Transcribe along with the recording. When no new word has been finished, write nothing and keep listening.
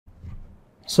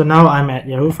So now I'm at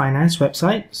Yahoo Finance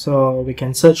website, so we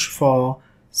can search for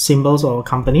symbols or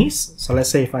companies. So let's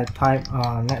say if I type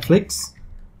Netflix,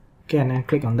 okay, and then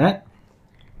click on that,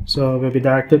 so we'll be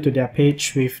directed to their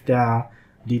page with their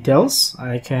details.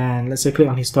 I can, let's say, click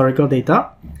on historical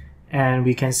data, and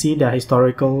we can see their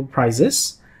historical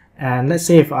prices. And let's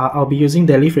say if I'll be using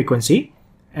daily frequency,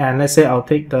 and let's say I'll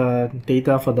take the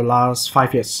data for the last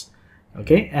 5 years,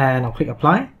 okay, and I'll click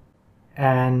apply.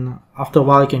 And after a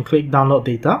while you can click download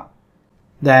data,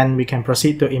 then we can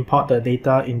proceed to import the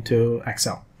data into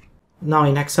Excel. Now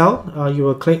in Excel, you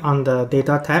will click on the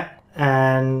data tab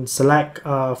and select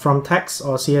from text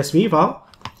or CSV file.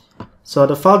 So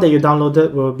the file that you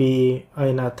downloaded will be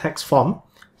in a text form,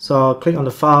 so click on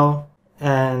the file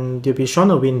and you'll be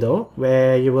shown a window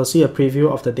where you will see a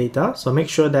preview of the data. So make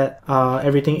sure that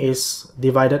everything is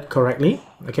divided correctly.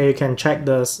 Okay, you can check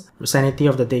the sanity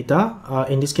of the data.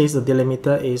 In this case, the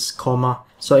delimiter is comma.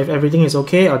 So if everything is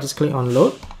okay, I'll just click on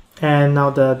load, and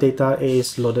now the data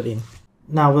is loaded in.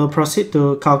 Now we'll proceed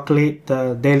to calculate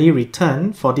the daily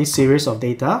return for this series of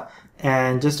data.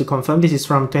 And just to confirm, this is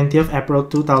from 20th April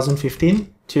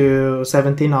 2015 to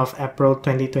 17th of April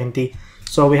 2020.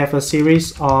 So we have a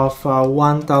series of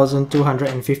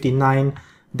 1,259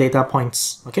 data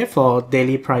points, okay, for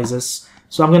daily prices.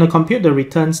 So I'm going to compute the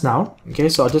returns now. Okay,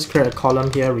 so I'll just create a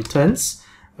column here, returns.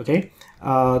 Okay,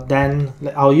 then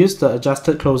I'll use the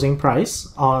adjusted closing price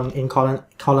in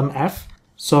column F.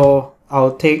 So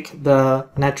I'll take the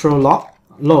natural log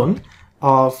loan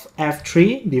of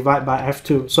F3 divided by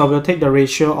F2. So we'll take the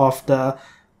ratio of the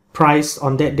price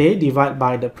on that day divided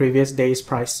by the previous day's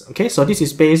price. Okay, so this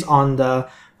is based on the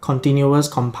continuous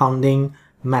compounding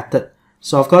method.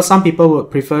 So of course some people would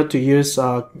prefer to use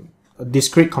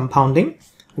discrete compounding,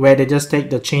 where they just take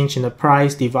the change in the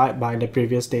price divided by the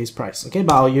previous day's price. Okay,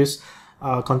 but I'll use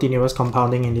continuous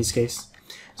compounding in this case.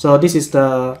 So this is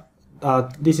the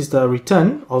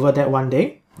return over that one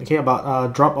day. Okay, about a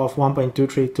drop of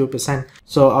 1.232%.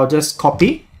 So I'll just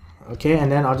copy, okay,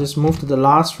 and then I'll just move to the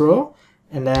last row,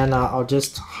 and then I'll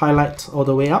just highlight all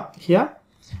the way up here,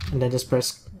 and then just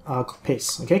press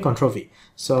paste. Okay, Control V.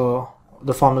 So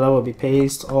the formula will be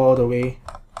pasted all the way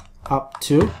up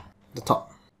to the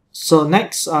top. So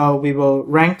next we will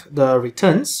rank the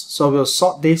returns. So we'll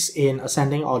sort this in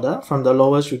ascending order from the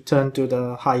lowest return to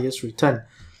the highest return.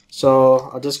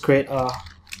 So I'll just create a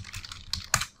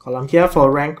column here for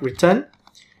rank return.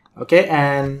 Okay,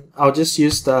 and I'll just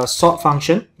use the sort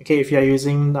function. Okay, if you're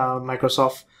using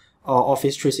Microsoft or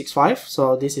Office 365.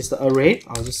 So this is the array.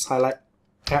 I'll just highlight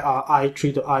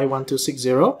I3 to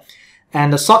I1260.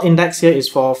 And the sort index here is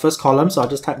for first column, so I'll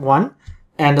just type 1.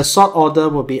 And the sort order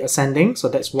will be ascending, so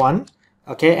that's 1.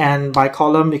 Okay, and by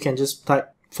column you can just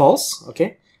type false.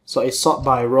 Okay, so it's sort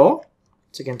by row,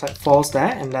 so you can type false there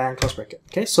and then close bracket.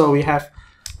 Okay, so we have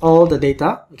all the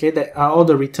data, okay, that all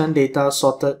the return data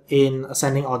sorted in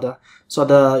ascending order. So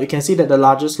you can see that the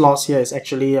largest loss here is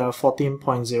actually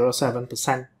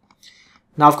 14.07%.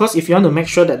 Now of course, if you want to make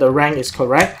sure that the rank is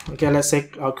correct, okay, let's say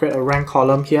I'll create a rank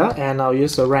column here and I'll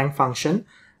use the rank function.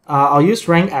 I'll use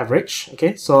rank average.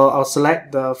 Okay, so I'll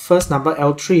select the first number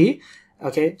L3.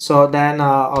 Okay, so then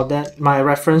my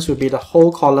reference will be the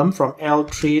whole column from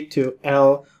L3 to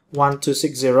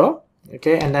L1260.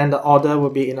 Okay, and then the order will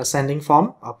be in ascending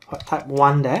form. I'll type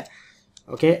 1 there.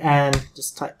 Okay, and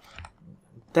just type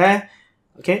there.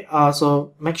 Okay,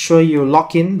 so make sure you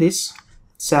lock in this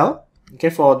cell, okay,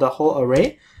 for the whole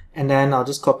array, and then I'll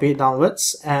just copy it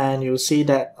downwards, and you'll see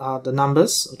that the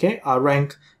numbers, okay, are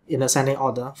ranked in ascending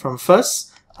order from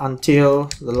first until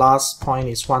the last point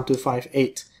is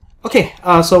 1258. Okay,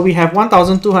 so we have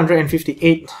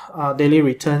 1,258 daily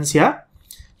returns here.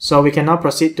 So we can now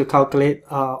proceed to calculate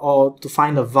or to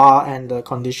find the VaR and the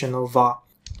conditional VaR.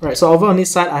 Right, so over on this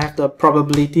side, I have the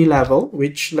probability level,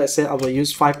 which let's say I will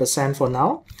use 5% for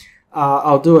now.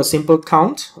 I'll do a simple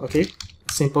count, okay,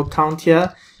 simple count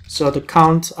here. So the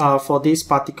count for this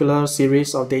particular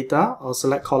series of data, I'll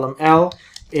select column L,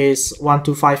 is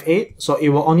 1258. So it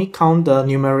will only count the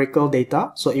numerical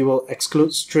data, so it will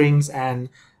exclude strings and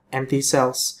empty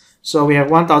cells. So we have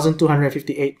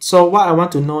 1,258. So what I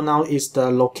want to know now is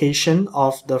the location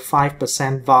of the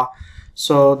 5% VaR.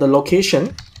 So the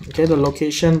location, okay, the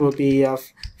location will be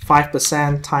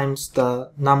 5% times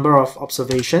the number of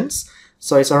observations.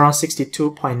 So it's around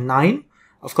 62.9.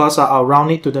 Of course, I'll round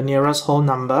it to the nearest whole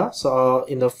number. So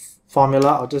in the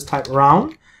formula, I'll just type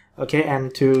round, okay,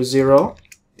 and to 0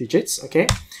 digits, okay.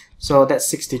 So that's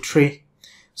 63.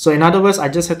 So in other words, I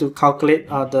just have to calculate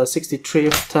the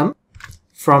 63th term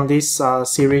from this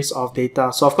series of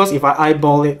data. So of course, if I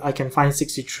eyeball it, I can find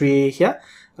 63 here.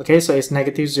 Okay, so it's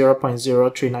negative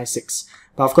 0.0396.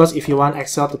 But of course, if you want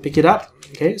Excel to pick it up,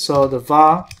 okay, so the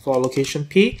VaR for location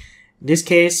P, in this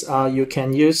case, you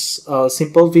can use a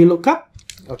simple VLOOKUP.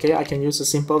 Okay, I can use a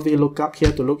simple VLOOKUP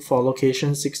here to look for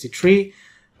location 63.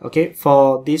 Okay,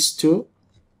 for these two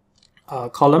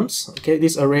columns. Okay,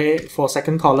 this array for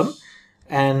second column,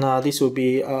 and this will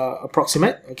be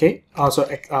approximate. Okay, also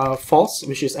false,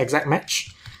 which is exact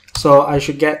match. So I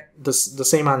should get the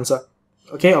same answer.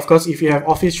 Okay, of course, if you have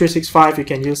Office 365, you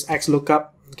can use XLOOKUP.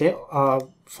 Okay,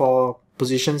 for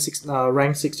position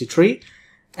rank 63,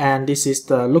 and this is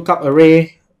the lookup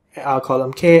array,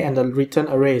 column K, and the return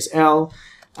array is L.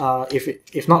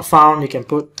 If not found, you can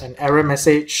put an error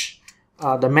message.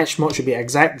 The match mode should be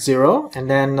exact 0, and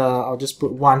then I'll just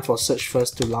put 1 for search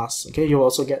first to last. Okay, you'll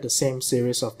also get the same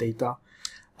series of data.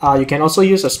 You can also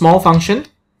use a small function.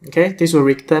 Okay, this will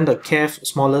return the kth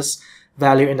smallest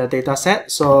value in the data set.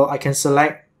 So I can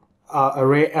select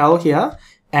array L here,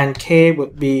 and K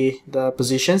would be the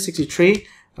position 63.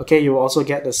 Okay, you will also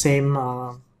get the same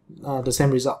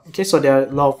result. Okay, so there are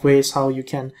a lot of ways how you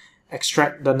can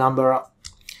extract the number out.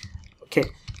 Okay,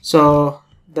 so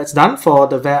that's done for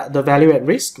the value at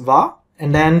risk VaR,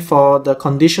 and then for the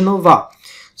conditional VaR.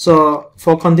 So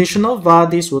for conditional VaR,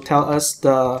 this will tell us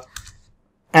the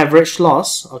average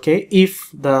loss, okay, if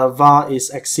the VaR is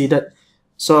exceeded.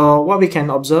 So what we can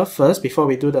observe first before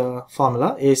we do the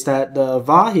formula is that the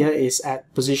VaR here is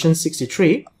at position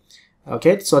 63.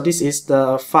 Okay, so this is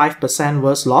the 5%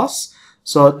 worst loss.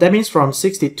 So that means from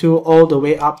 62 all the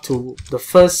way up to the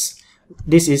first,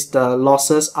 this is the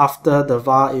losses after the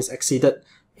VaR is exceeded.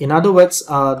 In other words,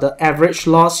 the average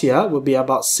loss here would be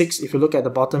about 6. If you look at the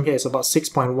bottom here, it's about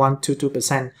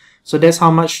 6.122%. So that's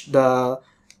how much the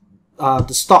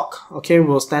stock, okay,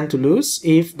 will stand to lose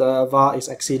if the VaR is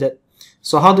exceeded.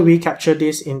 So how do we capture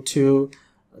this into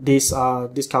this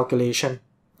calculation?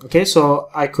 Okay, so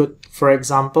I could, for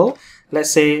example,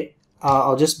 let's say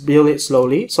I'll just build it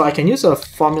slowly. So I can use a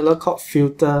formula called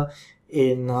filter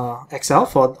in Excel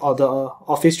for the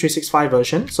Office 365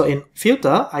 version. So in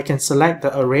filter, I can select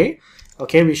the array,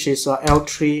 okay, which is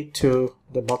L3 to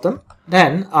the bottom.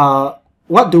 Then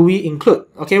what do we include?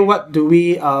 Okay, what do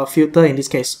we filter in this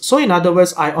case? So in other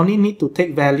words, I only need to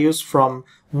take values from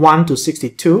 1 to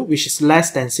 62, which is less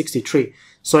than 63.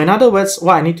 So in other words,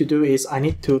 what I need to do is I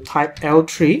need to type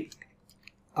L3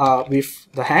 with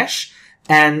the hash,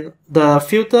 and the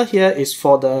filter here is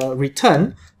for the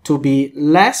return to be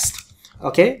less,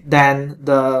 okay, than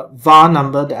the VaR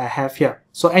number that I have here.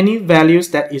 So any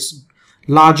values that is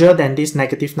larger than this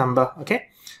negative number, okay,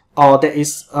 or that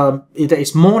is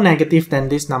more negative than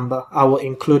this number, I will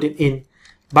include it in.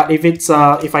 But if it's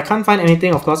if I can't find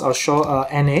anything, of course I'll show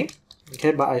NA.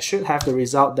 Okay, but I should have the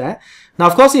result there. Now,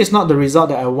 of course, it's not the result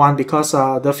that I want, because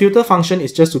the filter function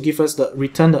is just to give us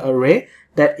return the array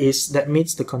that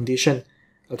meets the condition.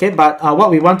 Okay, but what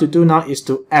we want to do now is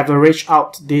to average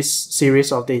out this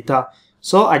series of data.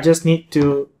 So I just need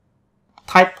to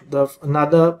type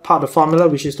another part of the formula,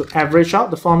 which is to average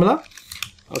out the formula.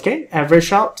 Okay,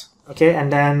 average out. Okay,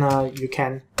 and then you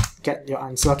can get your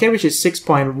answer. Okay, which is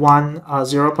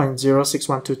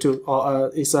 0.06122, or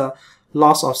is a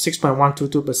loss of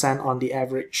 6.122% on the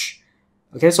average.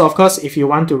 Okay, so of course, if you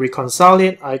want to reconcile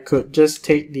it, I could just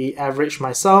take the average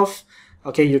myself.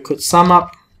 Okay, you could sum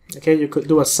up. Okay, you could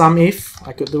do a sum if.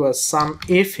 I could do a sum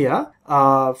if here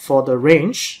for the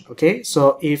range. Okay,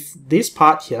 so if this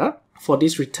part here, for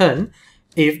this return,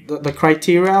 if the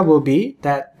criteria will be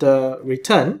that the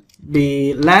return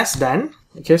be less than,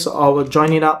 okay, so I will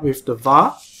join it up with the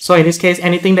VaR. So in this case,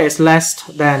 anything that is less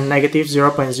than negative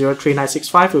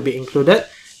 0.03965 will be included,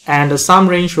 and the sum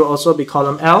range will also be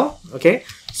column L. Okay,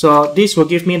 so this will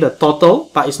give me the total,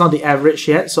 but it's not the average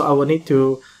yet, so I will need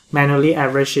to manually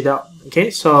average it out. Okay,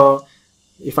 so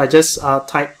if I just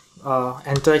type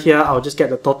enter here, I'll just get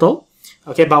the total.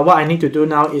 Okay, but what I need to do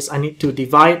now is I need to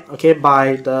divide, okay,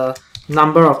 by the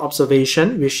number of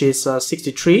observation, which is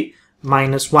 63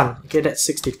 minus 1. Okay, that's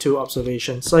 62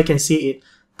 observations. So I can see it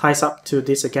ties up to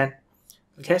this again.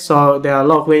 Okay, so there are a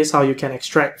lot of ways how you can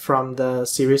extract from the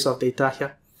series of data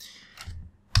here.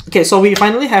 Okay, so we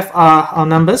finally have our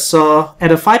numbers. So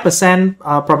at a 5%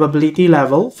 probability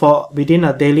level for within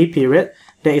a daily period,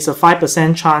 there is a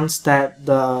 5% chance that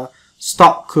the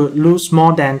stock could lose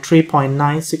more than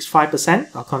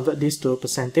 3.965%. I'll convert this to a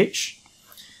percentage.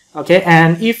 Okay,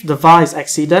 and if the VaR is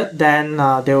exceeded, then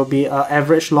there will be an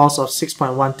average loss of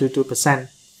 6.122%.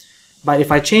 But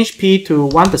if I change P to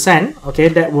 1%, okay,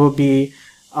 that will be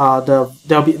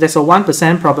there's a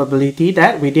 1% probability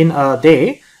that within a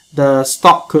day the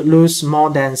stock could lose more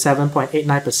than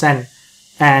 7.89%.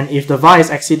 And if the VaR is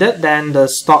exceeded, then the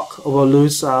stock will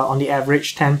lose on the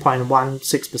average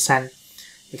 10.16%.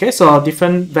 Okay, so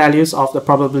different values of the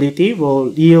probability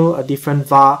will yield a different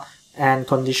VaR and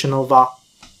conditional VaR.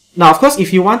 Now, of course,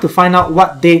 if you want to find out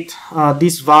what date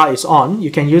this VaR is on,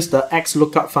 you can use the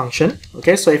XLOOKUP function.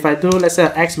 Okay, so if I do, let's say,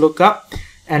 XLOOKUP,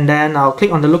 and then I'll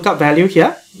click on the lookup value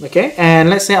here. Okay, and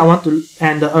let's say I want to,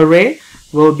 and the array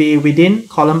will be within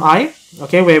column I,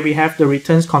 okay, where we have the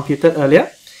returns computed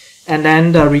earlier. And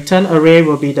then the return array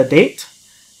will be the date,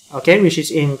 okay, which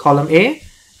is in column A.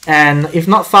 And if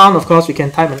not found, of course, we can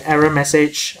type an error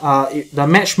message. The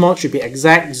match mode should be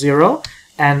exact 0,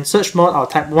 and search mode I'll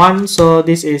type 1. So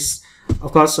this is,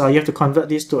 of course, you have to convert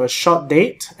this to a short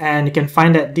date, and you can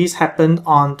find that this happened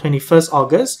on 21st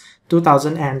August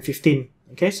 2015.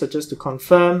 Okay, so just to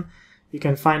confirm, you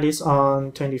can find this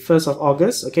on 21st of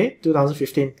August, okay,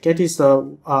 2015. Okay, this is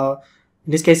the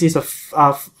in this case, it's a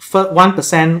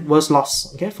 1% worst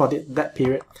loss, okay, for that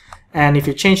period. And if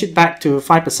you change it back to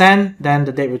 5%, then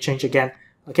the date will change again,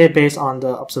 okay, based on the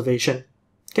observation.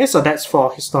 Okay, so that's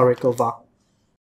for historical VaR.